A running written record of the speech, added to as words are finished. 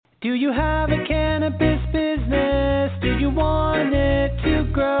Do you have a cannabis business? Do you want it to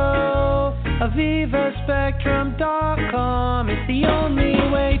grow? AvivaSpectrum.com is the only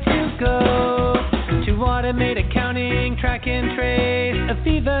way to go. To automate accounting, track and trace,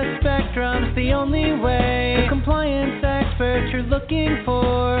 Aviva Spectrum's the only way. The compliance experts you're looking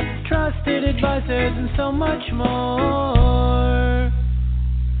for, trusted advisors, and so much more.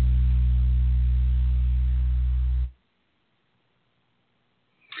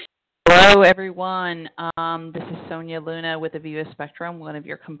 Hello, everyone. This is Sonia Luna with Aviva Spectrum, one of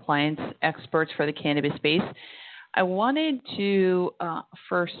your compliance experts for the cannabis space. I wanted to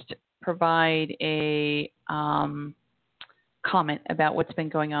first provide a comment about what's been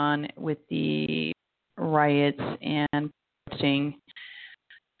going on with the riots and protesting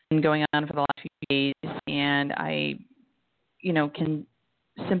going on for the last few days, and I, can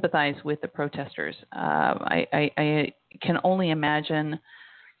sympathize with the protesters. I can only imagine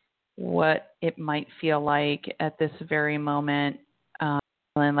what it might feel like at this very moment,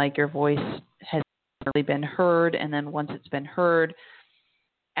 feeling like your voice has really been heard, and then once it's been heard,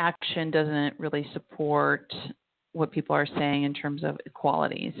 action doesn't really support what people are saying in terms of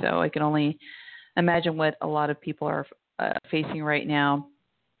equality. So I can only imagine what a lot of people are facing right now.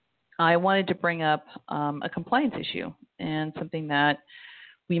 I wanted to bring up a compliance issue and something that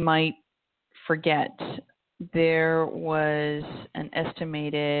we might forget. There was an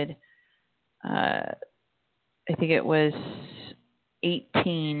estimated, I think it was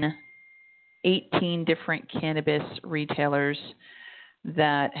 18 different cannabis retailers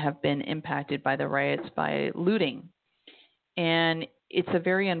that have been impacted by the riots by looting. And it's a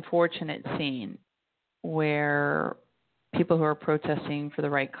very unfortunate scene where people who are protesting for the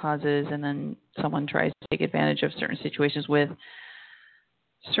right causes and then someone tries to take advantage of certain situations with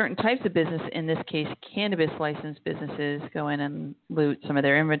certain types of business, in this case, cannabis licensed businesses, go in and loot some of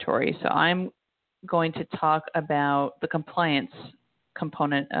their inventory. So I'm going to talk about the compliance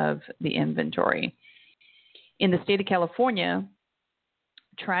component of the inventory. In the state of California,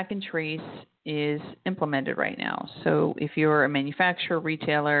 track and trace is implemented right now. So if you're a manufacturer,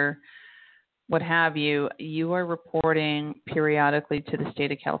 retailer, what have you, you are reporting periodically to the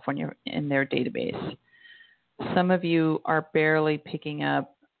state of California in their database. Some of you are barely picking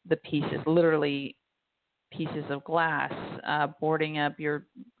up the pieces, literally pieces of glass, reboarding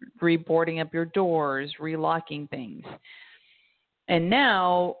up your doors, relocking things. And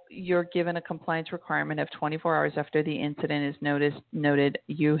now you're given a compliance requirement of 24 hours after the incident is noted,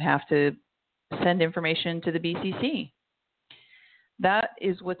 you have to send information to the BCC. That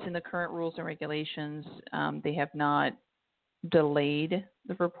is what's in the current rules and regulations. They have not delayed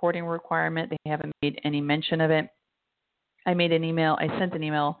the reporting requirement. They haven't made any mention of it. I sent an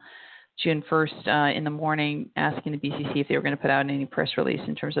email June 1st in the morning asking the BCC if they were going to put out any press release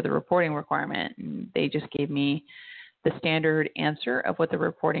in terms of the reporting requirement. And they just gave me the standard answer of what the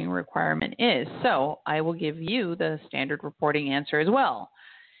reporting requirement is. So I will give you the standard reporting answer as well.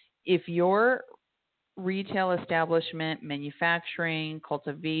 If your retail establishment, manufacturing,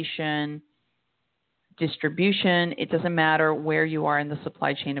 cultivation, distribution, it doesn't matter where you are in the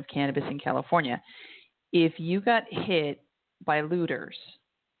supply chain of cannabis in California, if you got hit by looters,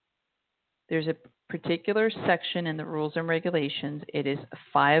 there's a particular section in the rules and regulations. It is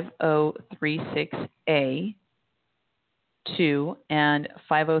 5036A2 and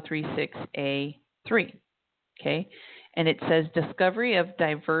 5036A3. Okay? And it says discovery of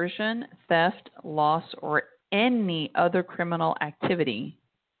diversion, theft, loss, or any other criminal activity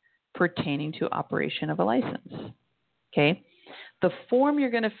pertaining to operation of a license. Okay? The form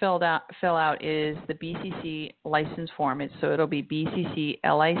you're going to fill out is the BCC license form. So it'll be BCC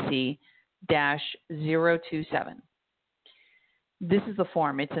LIC-027. This is the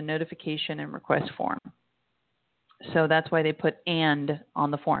form. It's a notification and request form. So that's why they put "and" on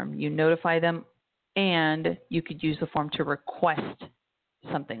the form. You notify them, and you could use the form to request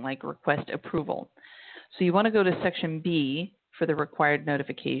something, like request approval. So you want to go to section B for the required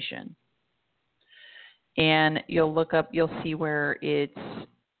notification. And you'll see where it's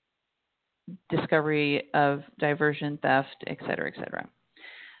discovery of diversion, theft, et cetera, et cetera.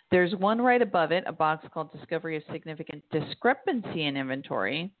 There's one right above it, a box called discovery of significant discrepancy in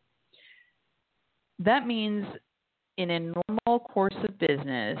inventory. That means in a normal course of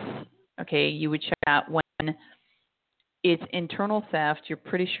business, okay, you would check out when it's internal theft, you're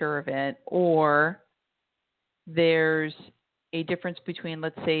pretty sure of it, or there's a difference between,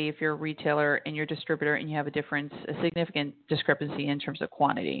 let's say, if you're a retailer and you're a distributor and you have a significant discrepancy in terms of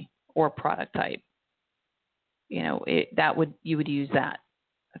quantity or product type. You would use that,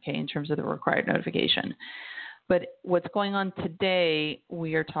 okay, in terms of the required notification. But what's going on today,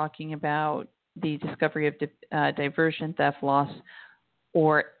 we are talking about the discovery of diversion, theft, loss,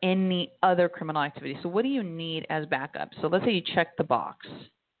 or any other criminal activity. So what do you need as backup? So let's say you check the box,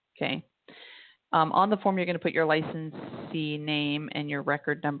 okay? On the form, you're going to put your licensee name and your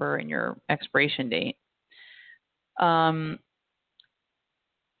record number and your expiration date. The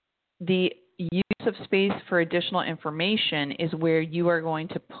use of space for additional information is where you are going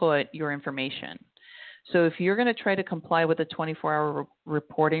to put your information. So if you're going to try to comply with a 24-hour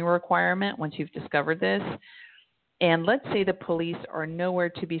reporting requirement once you've discovered this, and let's say the police are nowhere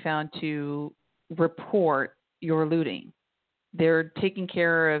to be found to report your looting, they're taking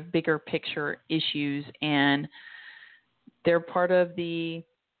care of bigger picture issues, and they're part of the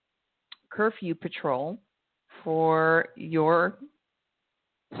curfew patrol for your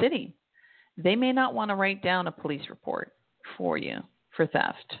city. They may not want to write down a police report for you for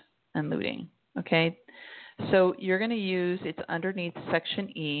theft and looting, okay? So you're going to use, it's underneath Section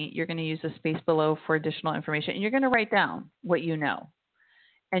E, you're going to use a space below for additional information, and you're going to write down what you know.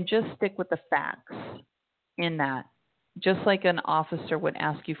 And just stick with the facts in that, just like an officer would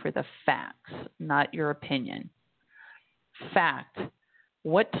ask you for the facts, not your opinion. Fact,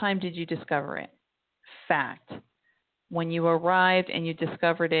 what time did you discover it? Fact, when you arrived and you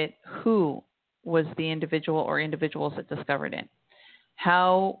discovered it, who was the individual or individuals that discovered it?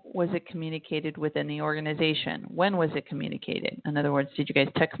 How was it communicated within the organization? When was it communicated? In other words, did you guys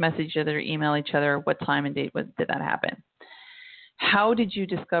text message each other, email each other? What time and date did that happen? How did you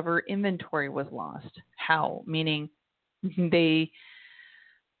discover inventory was lost? How? Meaning they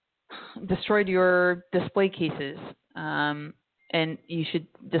destroyed your display cases, and you should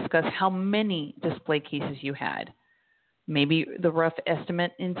discuss how many display cases you had. Maybe the rough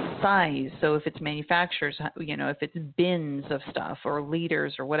estimate in size. So if it's manufacturers, if it's bins of stuff or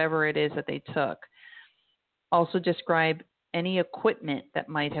liters or whatever it is that they took. Also describe any equipment that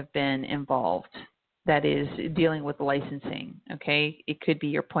might have been involved that is dealing with licensing, okay? It could be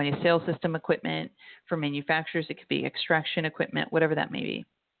your point of sale system equipment for manufacturers. It could be extraction equipment, whatever that may be,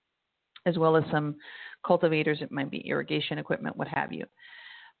 as well as some cultivators. It might be irrigation equipment, what have you.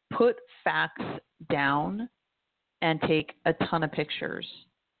 Put facts down and take a ton of pictures,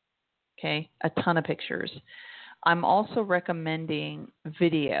 okay? A ton of pictures. I'm also recommending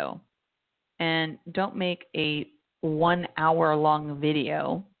video, and don't make a 1 hour long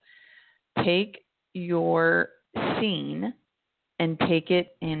video. Take your scene and take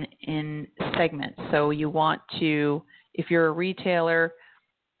it in segments. So you want to, if you're a retailer,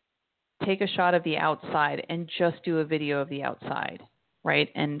 take a shot of the outside and just do a video of the outside, right?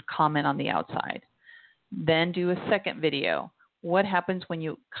 And comment on the outside. Then do a second video. What happens when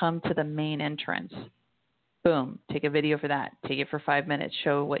you come to the main entrance? Boom, take a video for that. Take it for 5 minutes.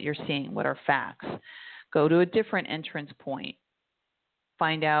 Show what you're seeing. What are facts? Go to a different entrance point.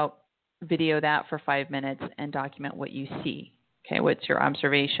 Find out, video that for 5 minutes and document what you see. Okay, what's your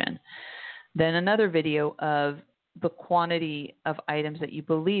observation? Then another video of the quantity of items that you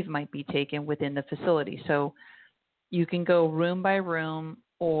believe might be taken within the facility. So you can go room by room,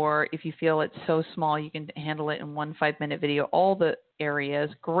 or if you feel it's so small, you can handle it in 1 5-minute video. All the areas,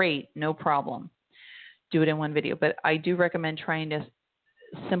 great, no problem. Do it in one video. But I do recommend trying to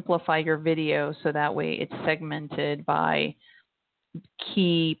simplify your video so that way it's segmented by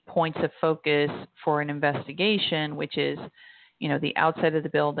key points of focus for an investigation, which is, the outside of the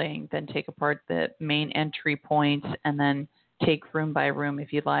building, then take apart the main entry points, and then take room by room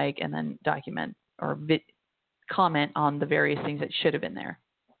if you'd like, and then document or comment on the various things that should have been there.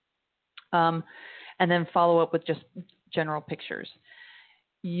 And then follow up with just general pictures.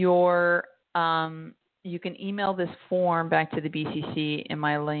 You can email this form back to the BCC in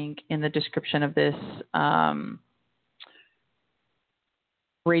my link in the description of this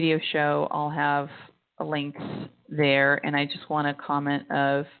radio show. I'll have links there, and I just want to comment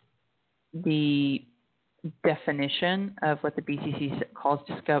of the definition of what the BCC calls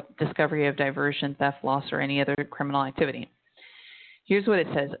discovery of diversion, theft, loss, or any other criminal activity. Here's what it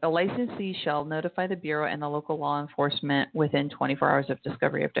says. A licensee shall notify the Bureau and the local law enforcement within 24 hours of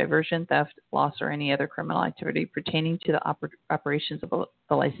discovery of diversion, theft, loss, or any other criminal activity pertaining to the operations of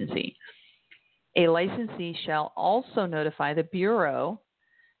the licensee. A licensee shall also notify the Bureau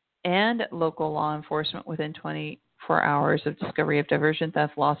and local law enforcement within 24 hours of discovery of diversion,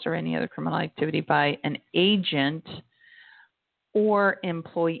 theft, loss, or any other criminal activity by an agent or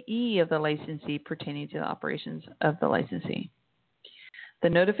employee of the licensee pertaining to the operations of the licensee. The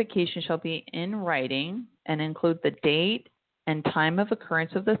notification shall be in writing and include the date and time of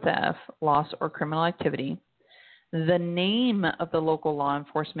occurrence of the theft, loss, or criminal activity, the name of the local law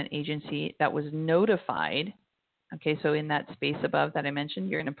enforcement agency that was notified, Okay, so in that space above that I mentioned,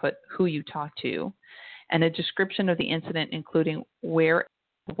 you're going to put who you talked to and a description of the incident, including where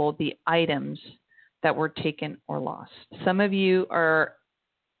the items that were taken or lost. Some of you are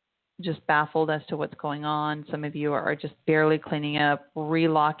just baffled as to what's going on. Some of you are just barely cleaning up,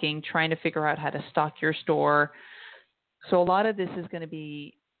 relocking, trying to figure out how to stock your store. So a lot of this is going to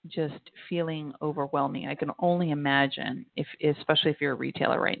be just feeling overwhelming. I can only imagine, especially if you're a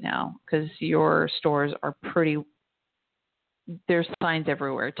retailer right now, because your stores are there's signs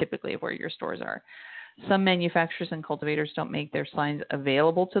everywhere typically of where your stores are. Some manufacturers and cultivators don't make their signs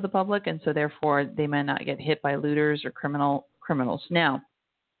available to the public, and so therefore they might not get hit by looters or criminals. Now,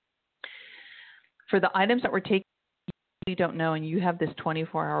 for the items that were taken, you don't know, and you have this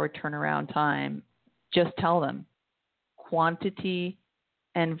 24-hour turnaround time, just tell them quantity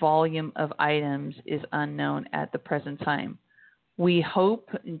and volume of items is unknown at the present time. We hope,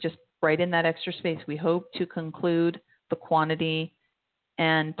 just right in that extra space, we hope to conclude the quantity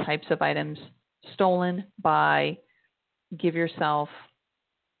and types of items stolen by, give yourself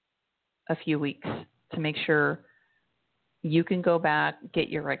a few weeks to make sure you can go back, get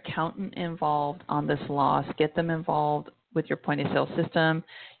your accountant involved on this loss, get them involved with your point of sale system.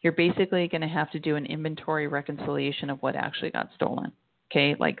 You're basically going to have to do an inventory reconciliation of what actually got stolen.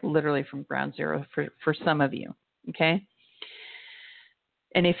 Okay, like literally from ground zero for some of you. Okay,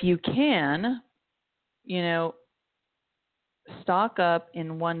 and if you can, stock up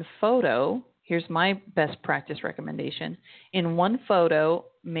in one photo. Here's my best practice recommendation. In one photo,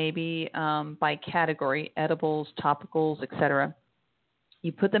 maybe by category, edibles, topicals, etc.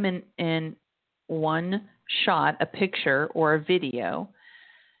 You put them in one shot, a picture or a video,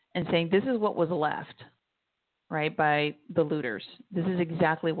 and saying this is what was left, right, by the looters. This is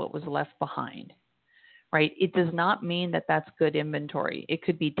exactly what was left behind, right? It does not mean that that's good inventory. It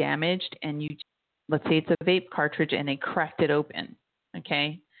could be damaged, and let's say it's a vape cartridge and they cracked it open,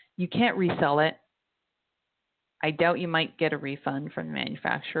 okay? You can't resell it. I doubt you might get a refund from the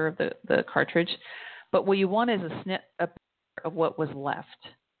manufacturer of the cartridge, but what you want is a snip of what was left,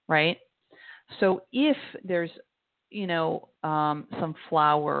 right? So if there's some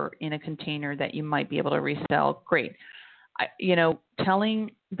flour in a container that you might be able to resell, great.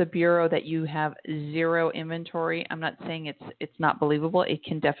 Telling the Bureau that you have zero inventory, I'm not saying it's not believable. It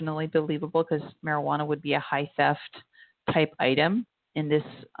can definitely be believable because marijuana would be a high theft type item in this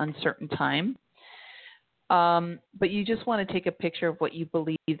uncertain time. But you just want to take a picture of what you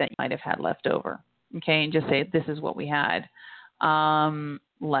believe that you might have had left over, okay, and just say this is what we had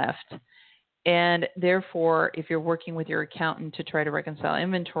left. And therefore, if you're working with your accountant to try to reconcile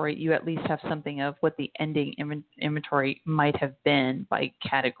inventory, you at least have something of what the ending inventory might have been by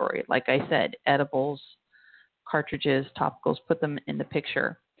category. Like I said, edibles, cartridges, topicals, put them in the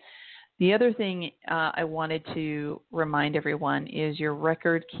picture. The other thing I wanted to remind everyone is your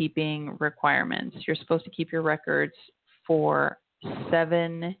record-keeping requirements. You're supposed to keep your records for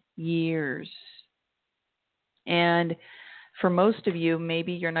 7 years. And for most of you,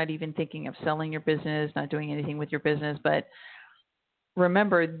 maybe you're not even thinking of selling your business, not doing anything with your business. But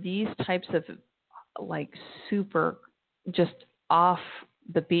remember, these types of super just off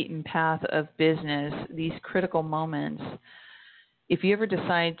the beaten path of business, these critical moments, if you ever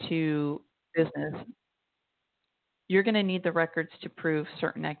decide to business, you're going to need the records to prove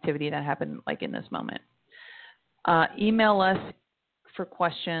certain activity that happened like in this moment. Email us for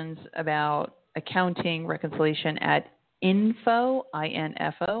questions about accounting, reconciliation at info,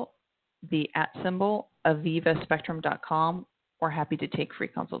 I-N-F-O, the @ avivaspectrum.com. We're happy to take free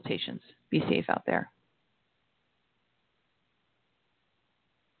consultations. Be safe out there.